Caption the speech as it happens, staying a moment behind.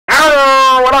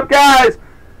up, guys?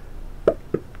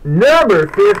 Number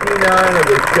 59 of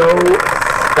the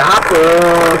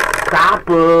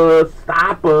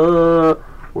Showstopper.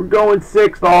 We're going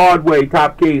 6 the hard way.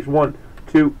 Top case. 1,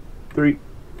 2, 3,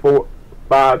 4,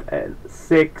 5, and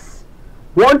 6.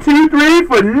 1, 2, 3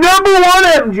 for number 1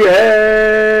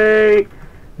 MJ.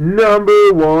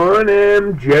 Number 1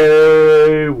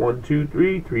 MJ. 1, 2,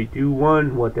 3, 3, 2,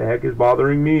 1. What the heck is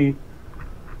bothering me?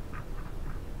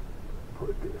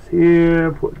 Put this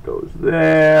here. Put those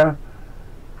there.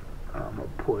 I'm going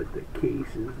to put the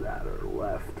cases that are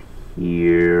left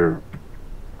here.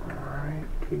 Alright,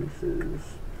 cases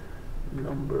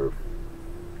number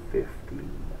 50,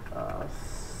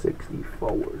 60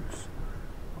 forwards.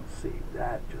 I'll save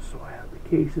that just so I have the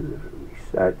cases if it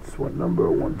resets. What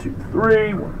number? 1, 2,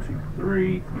 3. 1, 2,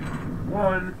 3.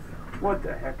 1. What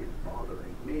the heck is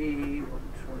bothering me?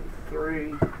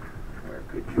 123. Where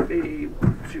could you be?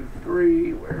 1, 2,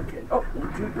 3. Where can... Oh,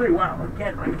 1, 2, 3. Wow,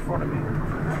 again, right in front of me.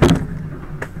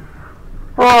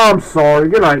 Oh, I'm sorry.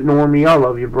 Good night, Normie. I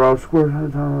love you, bro. Squirt at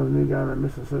the time of a new guy that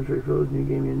missing Century Fields and you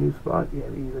gave me a new spot. Yeah,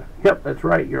 me either. Yep, that's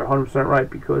right. You're 100% right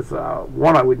because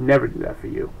 1, I would never do that for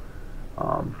you.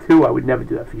 2, I would never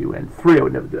do that for you. And 3, I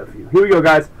would never do that for you. Here we go,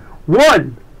 guys.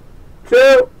 1,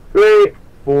 2, 3,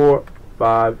 4,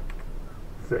 5,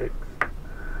 6.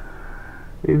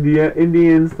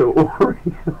 Indians to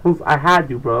Orioles. I had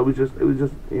to, bro. It was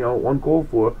just one call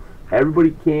for.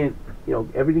 Everybody can't,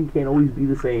 everything can't always be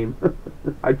the same.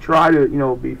 I try to,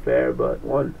 be fair, but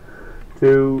 1,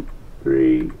 2,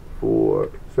 3, 4.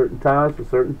 Certain times for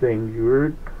certain things. You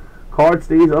heard? Card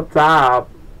stays up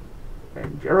top,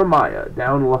 and Jeremiah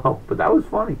down low. But that was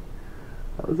funny.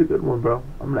 That was a good one, bro.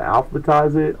 I'm gonna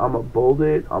alphabetize it. I'm gonna bold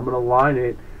it. I'm gonna line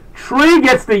it. Tree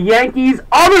gets the Yankees.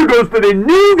 Other goes to the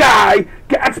new guy.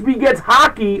 Gatsby gets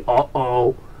hockey.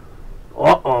 Uh-oh.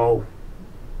 Uh-oh.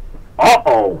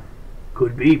 Uh-oh.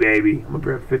 Could be, baby. I'm going to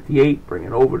grab 58. Bring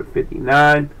it over to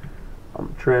 59. I'm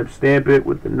going to tramp stamp it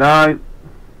with the 9.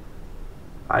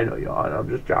 I know you are. I'm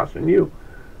just jostling you.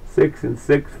 6 and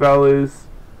 6, fellas.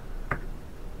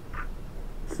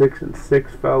 6 and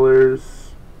 6,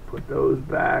 fellas. Put those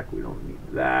back. We don't need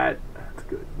that. That's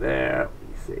good there.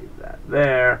 Save that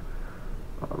there.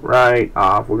 Alright.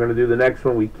 If we're going to do the next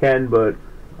one, we can, but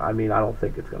I mean, I don't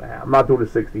think it's going to happen. I'm not doing a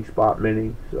 60 spot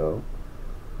mini, so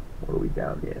what are we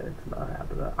down? Yeah, it's not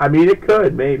happening. I mean, it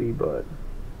could, maybe, but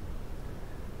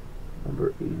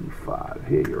number 85.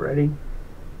 Here, you ready?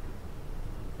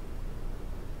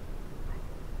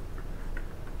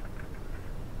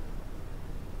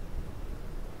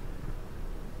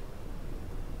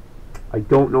 I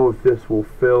don't know if this will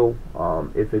fill.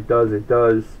 If it does, it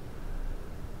does.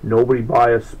 Nobody buy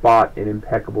a spot in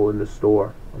Impeccable in the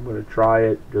store. I'm going to try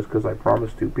it just because I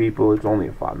promised 2 people. It's only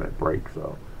a 5-minute break,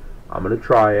 so I'm going to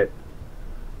try it.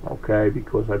 Okay,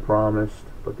 because I promised.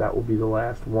 But that will be the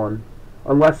last one.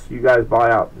 Unless you guys buy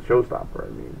out the Showstopper, I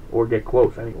mean. Or get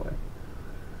close, anyway.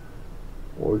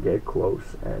 Or get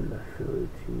close. And the Philly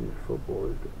football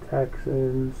is the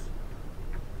Texans.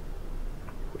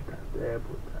 Put that there,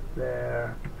 put that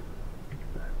there,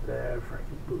 that there,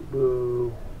 Frankie Boo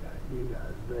Boo, got you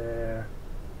guys there.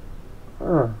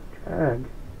 Huh, Jag.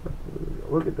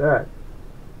 Look at that.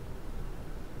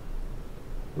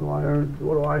 What do I earn?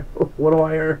 What do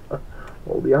I earn?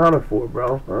 All the honor for,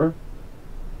 bro, huh?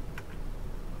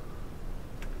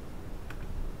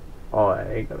 Oh,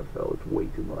 I ain't gonna fill. It's way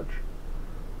too much.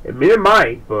 I mean, it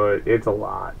might, but it's a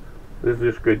lot. There's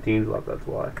just good teams left, that's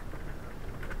why.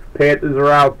 Panthers are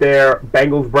out there.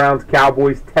 Bengals, Browns,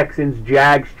 Cowboys, Texans,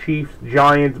 Jags, Chiefs,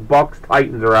 Giants, Bucks,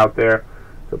 Titans are out there.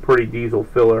 It's a pretty diesel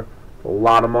filler. It's a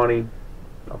lot of money.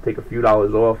 I'll take a few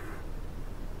dollars off.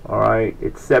 Alright,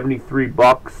 it's $73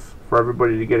 for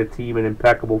everybody to get a team in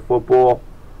Impeccable Football.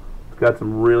 It's got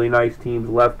some really nice teams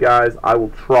left, guys. I will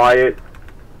try it.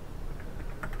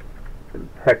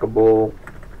 Impeccable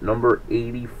number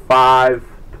 85.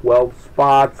 12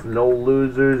 spots, no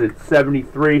losers. It's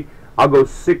 $73. I'll go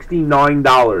 $69.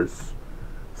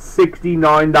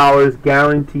 $69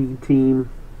 guaranteed team.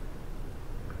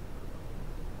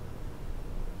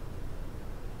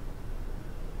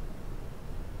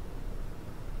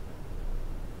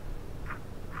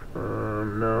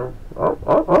 No.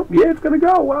 Oh, yeah, it's going to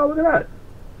go. Wow, look at that.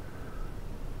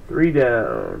 3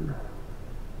 down.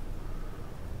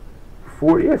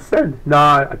 4, yeah, send.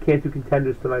 Nah, I can't do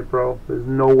contenders tonight, bro. There's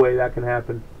no way that can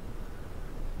happen.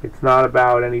 It's not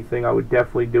about anything. I would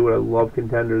definitely do it. I love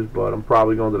contenders, but I'm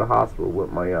probably going to the hospital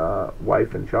with my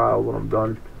wife and child when I'm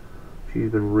done. She's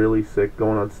been really sick,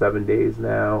 going on 7 days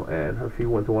now, and her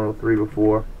fever went to 103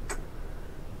 before.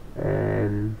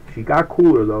 And she got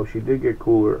cooler, though. She did get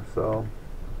cooler, so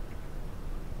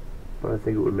but I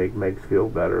think it would make Megs feel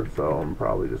better, so I'm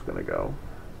probably just going to go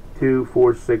 2,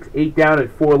 4, 6, 8 down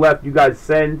and 4 left. You guys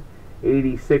send.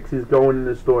 86 is going in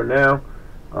the store now.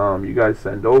 You guys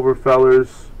send over,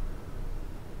 fellas.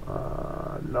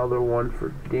 Another one for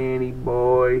Danny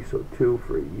Boy, so 2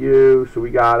 for you. So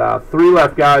we got 3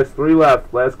 left, guys. 3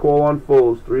 left. Last call on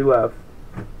fulls. 3 left.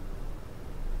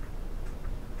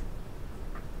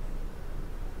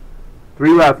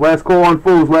 Three left. Last call on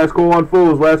fulls. Last call on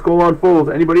fulls. Last call on fulls.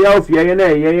 Anybody else? Yay and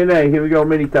nay. Yay and nay. Here we go.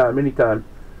 Mini time. Mini time.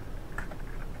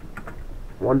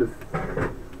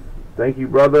 Thank you,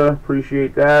 brother.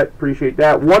 Appreciate that. Appreciate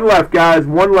that. 1 left, guys.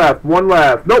 1 left. 1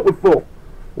 left. Nope, we're full.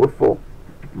 We're full.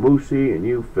 Moosey, and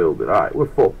you filled it. All right, we're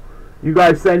full. You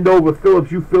guys send over.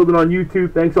 Phillips, you filled it on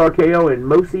YouTube. Thanks, RKO. And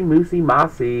Moosey,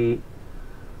 Mossy.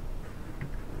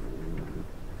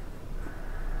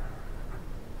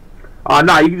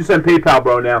 Nah, you can just send PayPal,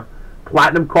 bro, now.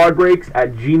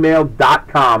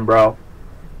 PlatinumCardBreaks@gmail.com, bro.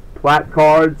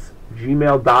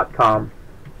 Platcards@gmail.com.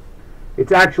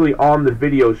 It's actually on the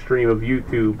video stream of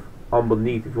YouTube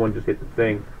underneath if you want to just hit the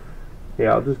thing.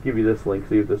 Yeah, I'll just give you this link,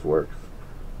 see if this works.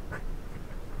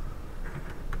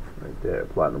 Right there,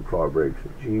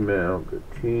 PlatinumCardBreaks@gmail. Good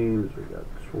teams. We got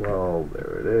 12.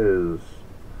 There it is.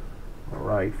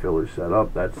 Alright, filler set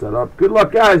up. That's set up. Good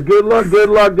luck, guys. Good luck, good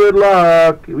luck, good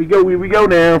luck. Here we go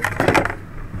now.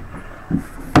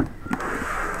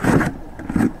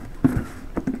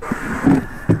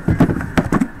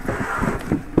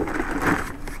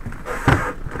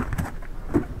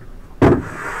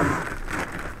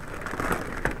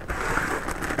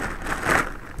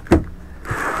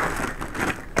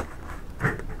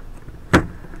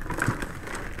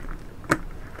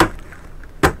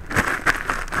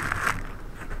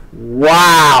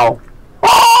 Wow.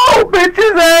 Oh,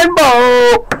 bitches and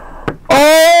bow.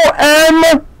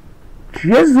 O.M.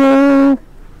 Jizzle.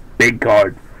 Big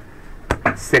card.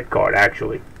 Sick card,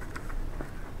 actually.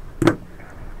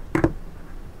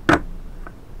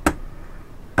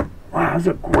 Wow, this is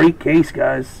a great case,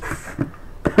 guys.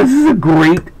 This is a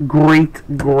great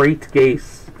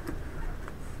case.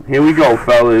 Here we go,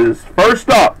 fellas.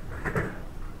 First up,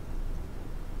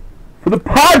 for the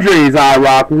Padres,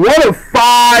 I-Rock, 1 of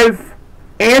 5.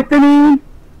 Anthony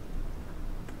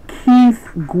Keith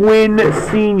Gwynn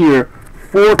Sr.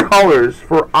 4 colors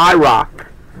for I-Rock.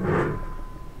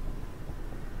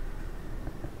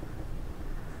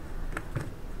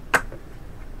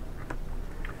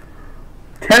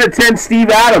 Ten of 10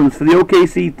 Steve Adams for the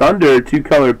OKC Thunder.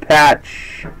 2-color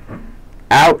patch.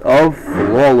 Out of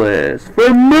Flawless for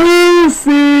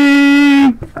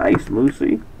Moosey. Nice,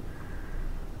 Moosey.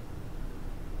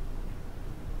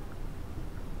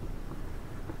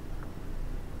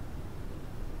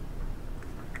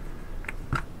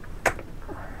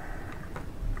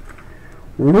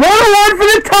 One for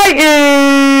the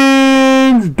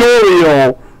Titans!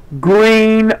 Doyle.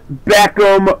 Green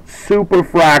Beckham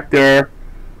Superfractor.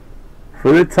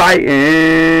 For the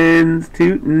Titans.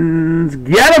 Tootens.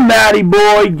 Get him, Matty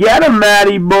boy. Get him,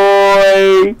 Matty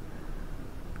boy.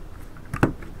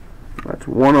 That's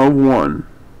 1 of 1.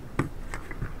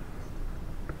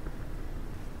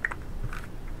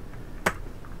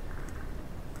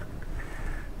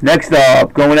 Next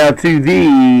up, going out to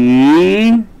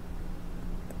the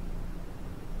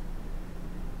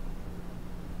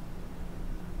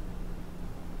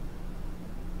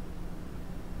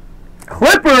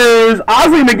Clippers,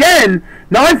 Ozzy again,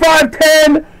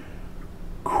 9-5-10,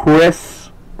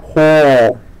 Chris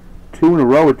Paul. 2 in a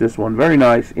row with this one. Very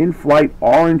nice. In-flight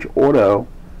orange auto.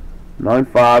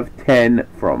 9-5-10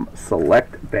 from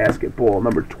Select Basketball.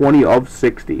 Number 20 of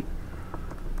 60.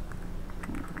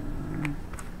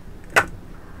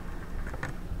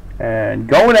 And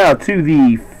going out to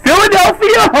the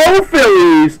Philadelphia Ho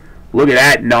Phillies. Look at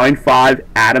that. 9-5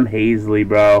 Adam Hazley,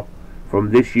 bro.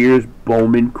 From this year's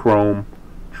Bowman Chrome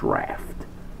draft.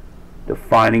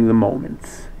 Defining the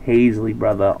moments. Hazley,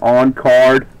 brother. On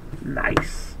card.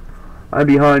 Nice. I'm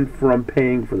behind from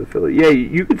paying for the Philly. Yeah,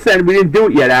 you can send. We didn't do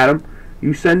it yet, Adam.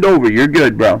 You send over. You're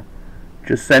good, bro.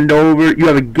 Just send over. You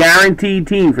have a guaranteed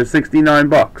team for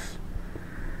 $69.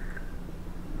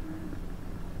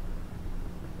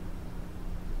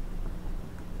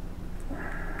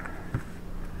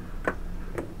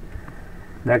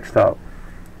 Next up.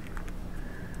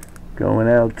 Going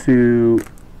out to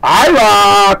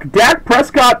I-Rock. Dak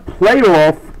Prescott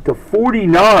playoff to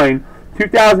 49.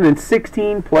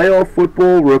 2016 playoff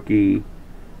football rookie.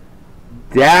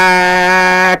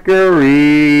 Daiquiri.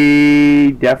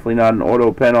 Definitely not an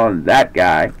auto pen on that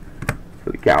guy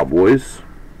for the Cowboys.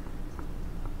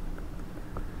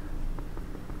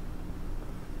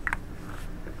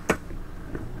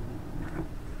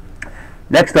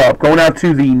 Next up, going out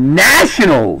to the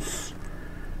Nationals.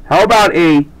 How about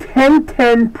a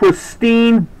 10-10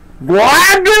 pristine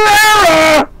Vlad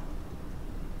Guerrero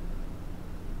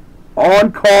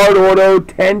on card auto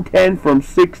 10-10 from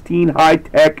 16 high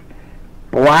tech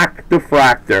black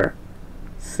diffractor.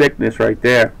 Sickness right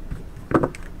there.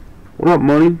 What up,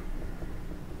 money?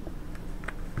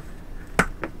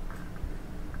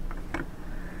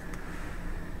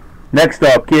 Next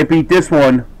up, can't beat this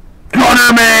one.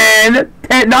 Gunnerman!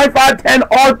 9.510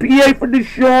 RPA for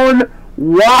Deshaun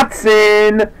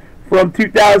Watson from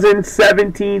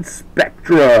 2017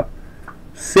 Spectra.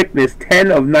 Sickness,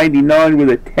 10 of 99 with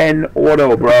a 10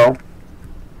 auto, bro.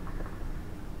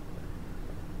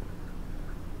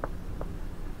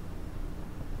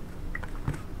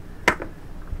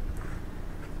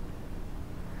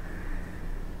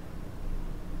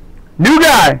 New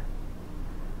guy.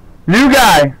 New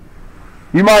guy.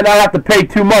 You might not have to pay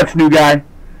too much, new guy.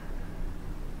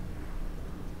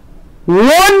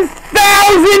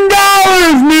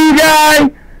 $1,000, new guy.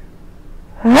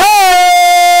 Oh!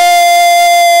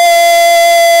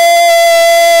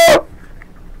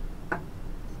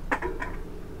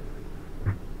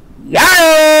 Yo!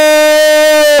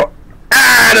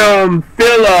 Adam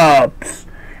Phillips.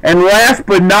 And last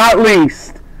but not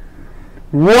least,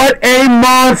 what a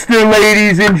monster,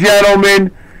 ladies and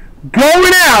gentlemen.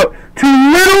 Going out to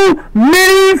little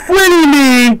mini Flinny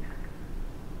Me.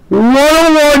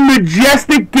 101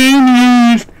 Majestic Game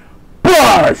Used.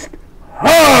 Bust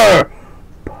her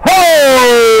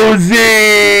Posey.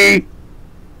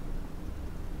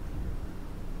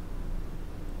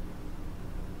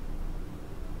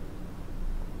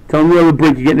 Tell me where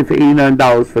break you're getting it for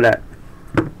 $89 for that.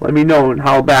 Let me know and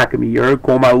howl back at me. You heard?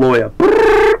 Call my lawyer.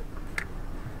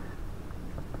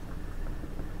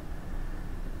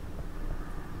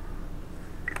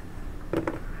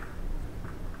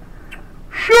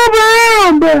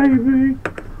 Shabam, baby.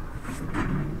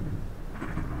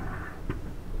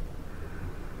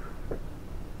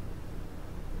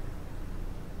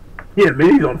 Yeah,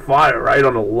 Mini's on fire, right?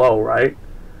 On the low, right?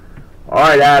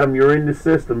 Alright, Adam, you're in the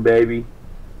system, baby.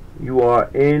 You are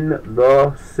in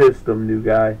the system, new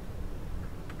guy.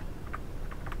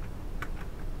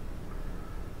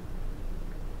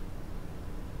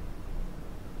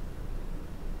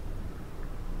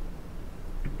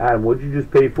 Adam, what'd you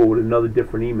just pay for with another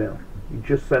different email? You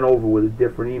just sent over with a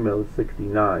different email at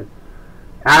 69.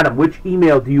 Adam, which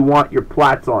email do you want your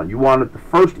plats on? You want it the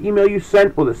first email you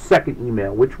sent or the second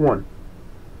email? Which one?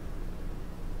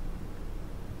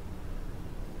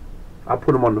 I'll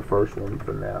put them on the first one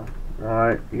for now.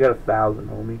 Alright, you got 1,000,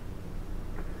 homie.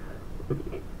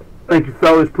 Thank you,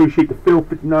 fellas. Appreciate the fill.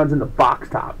 59's in the box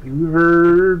top. You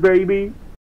heard, baby?